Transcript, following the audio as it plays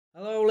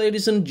Hello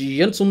ladies and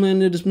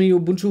gentlemen, it is me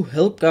Ubuntu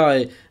Help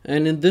Guy,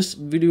 and in this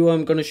video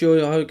I'm gonna show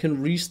you how you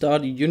can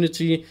restart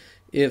Unity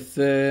if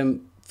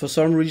for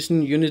some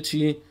reason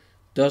Unity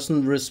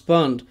doesn't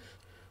respond.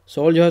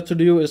 So all you have to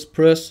do is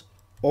press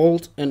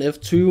Alt and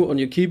F2 on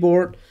your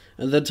keyboard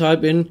and then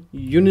type in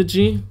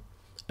Unity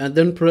and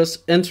then press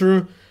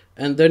enter,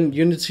 and then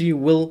Unity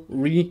will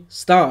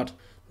restart.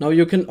 Now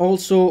you can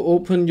also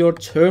open your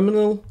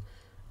terminal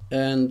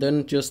and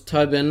then just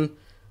type in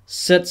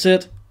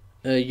setsid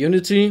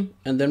Unity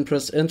and then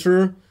press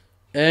enter,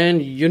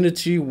 and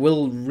Unity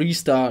will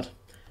restart.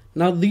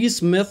 Now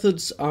these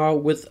methods are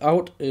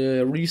without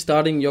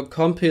restarting your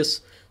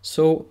Compiz.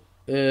 So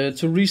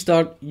to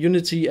restart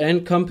Unity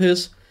and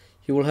Compiz,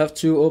 you will have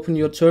to open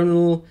your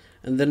terminal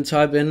and then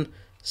type in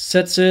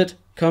setsid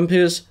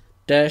compiz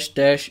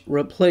 --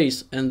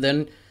 replace, and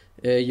then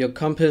your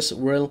Compiz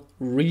will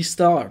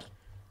restart.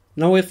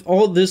 Now if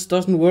all this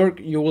doesn't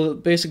work, you will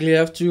basically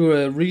have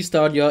to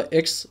restart your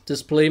X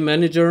display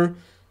manager.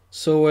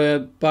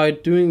 So by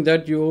doing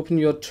that, you open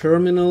your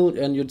terminal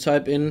and you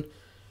type in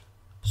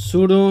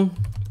sudo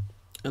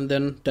and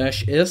then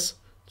 -s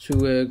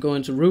to go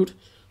into root.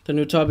 Then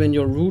you type in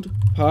your root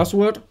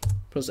password,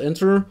 press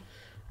enter,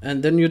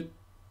 and then you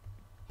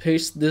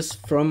paste this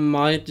from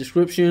my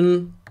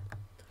description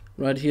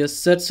right here: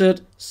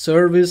 setsid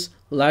service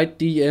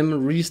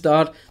lightdm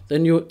restart.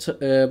 Then you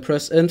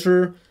press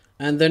enter,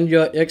 and then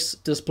your X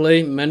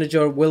display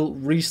manager will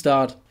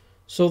restart.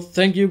 So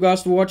thank you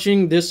guys for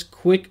watching this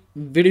quick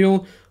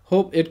video.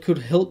 Hope it could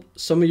help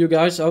some of you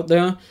guys out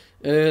there.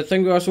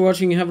 Thank you guys for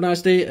watching. Have a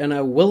nice day, and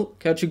I will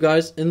catch you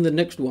guys in the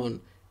next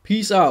one.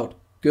 Peace out,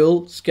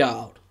 Girl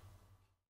Scout.